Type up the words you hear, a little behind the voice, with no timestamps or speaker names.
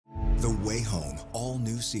The Way Home, all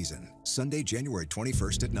new season. Sunday, January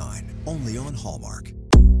 21st at 9. Only on Hallmark.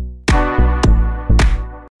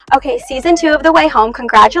 Okay, season 2 of The Way Home.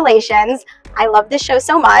 Congratulations. I love this show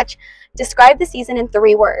so much. Describe the season in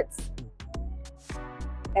 3 words.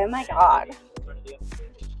 Oh my God.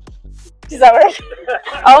 Does that work?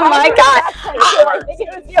 Oh my God.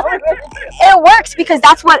 It works because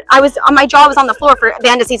that's what I was, my jaw was on the floor for the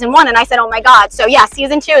end of season 1 and I said, oh my God. So yeah,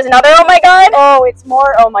 season 2 is another oh my God. Oh, it's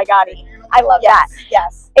more oh my God-y. I love that.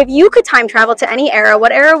 Yes. If you could time travel to any era,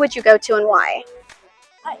 what era would you go to and why?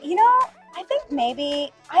 You know, I think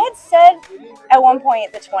maybe, I had said at one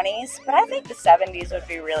point the 20s, but I think the 70s would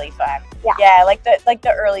be really fun. Yeah. Yeah, like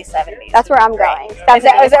the early 70s. That's where I'm going. Is that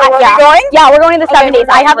where we're going? Yeah, we're going to the Okay, 70s.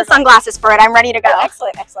 I have the sunglasses for it. I'm ready to go. Oh,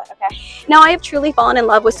 excellent, excellent. Okay. Now, I have truly fallen in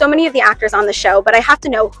love with so many of the actors on the show, but I have to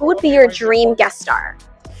know, who would be your dream guest star?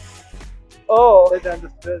 Oh. Yeah,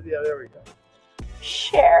 there we go.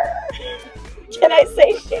 Cher. Can I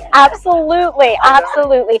say Cher? Absolutely,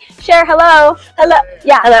 absolutely. Cher, hello. Hello.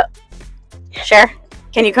 Yeah. Hello. Cher,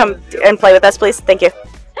 can you come and play with us, please? Thank you.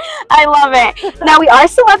 I love it. Now, we are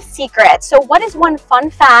Celeb Secrets. So what is one fun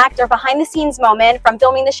fact or behind the scenes moment from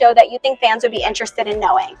filming the show that you think fans would be interested in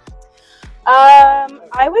knowing?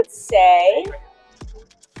 I would say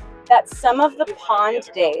that some of the pond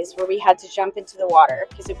days where we had to jump into the water,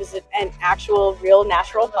 because it was an actual real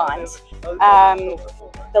natural pond.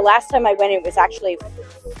 The last time I went, it was actually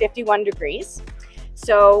 51 degrees.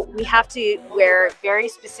 So we have to wear very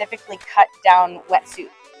specifically cut down wetsuit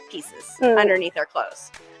pieces underneath our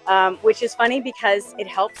clothes, which is funny because it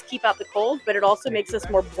helps keep out the cold, but it also makes us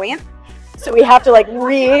more buoyant. So we have to like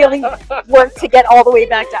really work to get all the way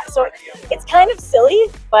back down. So it's kind of silly,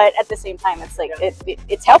 but at the same time, it's like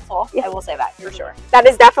it's helpful. Yeah. I will say that for sure. That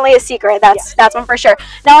is definitely a secret. That's one for sure.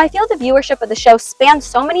 Now, I feel the viewership of the show spans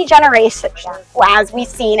so many generations, as we've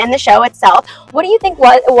seen in the show itself. What do you think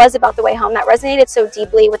it was about The Way Home that resonated so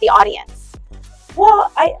deeply with the audience?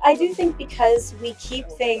 Well, I do think because we keep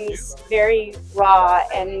things very raw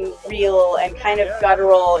and real and kind of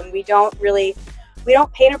guttural, and we don't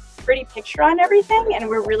paint a pretty picture on everything, and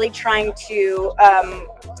we're really trying to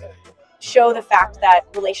show the fact that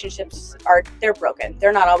relationships they're broken.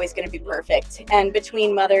 They're not always going to be perfect. And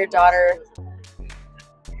between mother-daughter,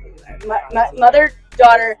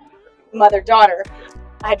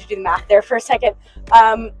 I had to do the math there for a second.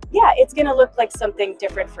 Yeah, it's going to look like something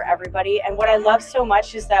different for everybody. And what I love so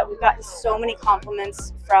much is that we've gotten so many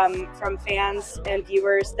compliments from fans and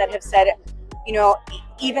viewers that have said, you know,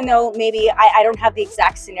 even though maybe I don't have the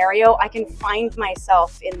exact scenario, I can find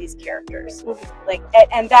myself in these characters. Like,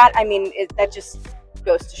 and that, I mean, that just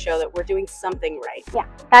goes to show that we're doing something right. Yeah,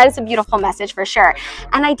 that is a beautiful message for sure.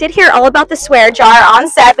 And I did hear all about the swear jar on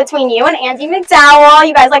set between you and Andy McDowell.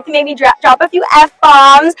 You guys like to maybe drop a few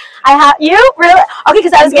F-bombs. You? Really? Okay,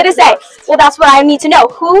 because I was going to say, well, that's what I need to know.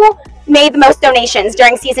 Who made the most donations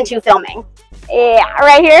during season 2 filming? Yeah,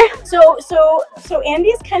 right here. So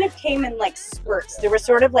Andy's kind of came in like spurts. There was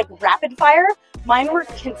sort of like rapid fire. Mine were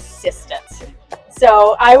consistent.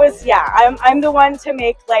 So I'm the one to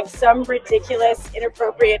make like some ridiculous,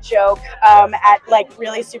 inappropriate joke at like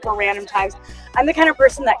really super random times. I'm the kind of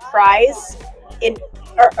person that cries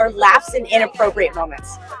or laughs in inappropriate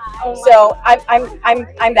moments. So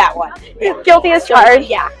I'm that one. Yeah. Guilty as charged.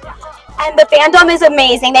 Yeah. And the fandom is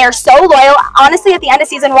amazing. They are so loyal. Honestly, at the end of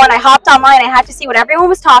season 1, I hopped online. I had to see what everyone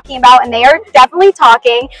was talking about, and they are definitely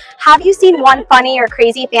talking. Have you seen one funny or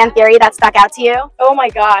crazy fan theory that stuck out to you? Oh my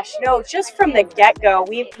gosh, no! Just from the get-go,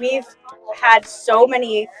 we've had so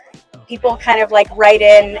many people kind of like write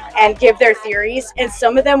in and give their theories, and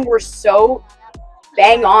some of them were so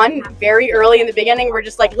bang on very early in the beginning. We're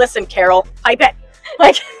just like, listen, Carol, pipe it,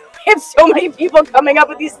 like. We have so many people coming up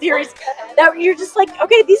with these theories that you're just like,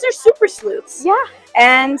 okay, these are super sleuths. Yeah.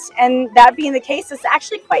 And that being the case, it's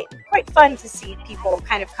actually quite fun to see people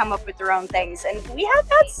kind of come up with their own things. And we have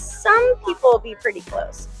had some people be pretty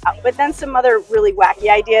close, but then some other really wacky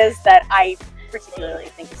ideas that I particularly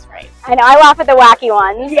think is right. I know, I laugh at the wacky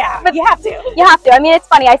ones. Yeah, but you have to. You have to. I mean, it's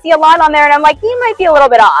funny. I see a lot on there, and I'm like, you might be a little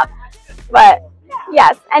bit off, but.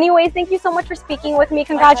 Yes. Anyways, thank you so much for speaking with me.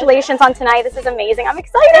 Congratulations on tonight. This is amazing. I'm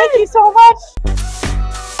excited. Thank you so much.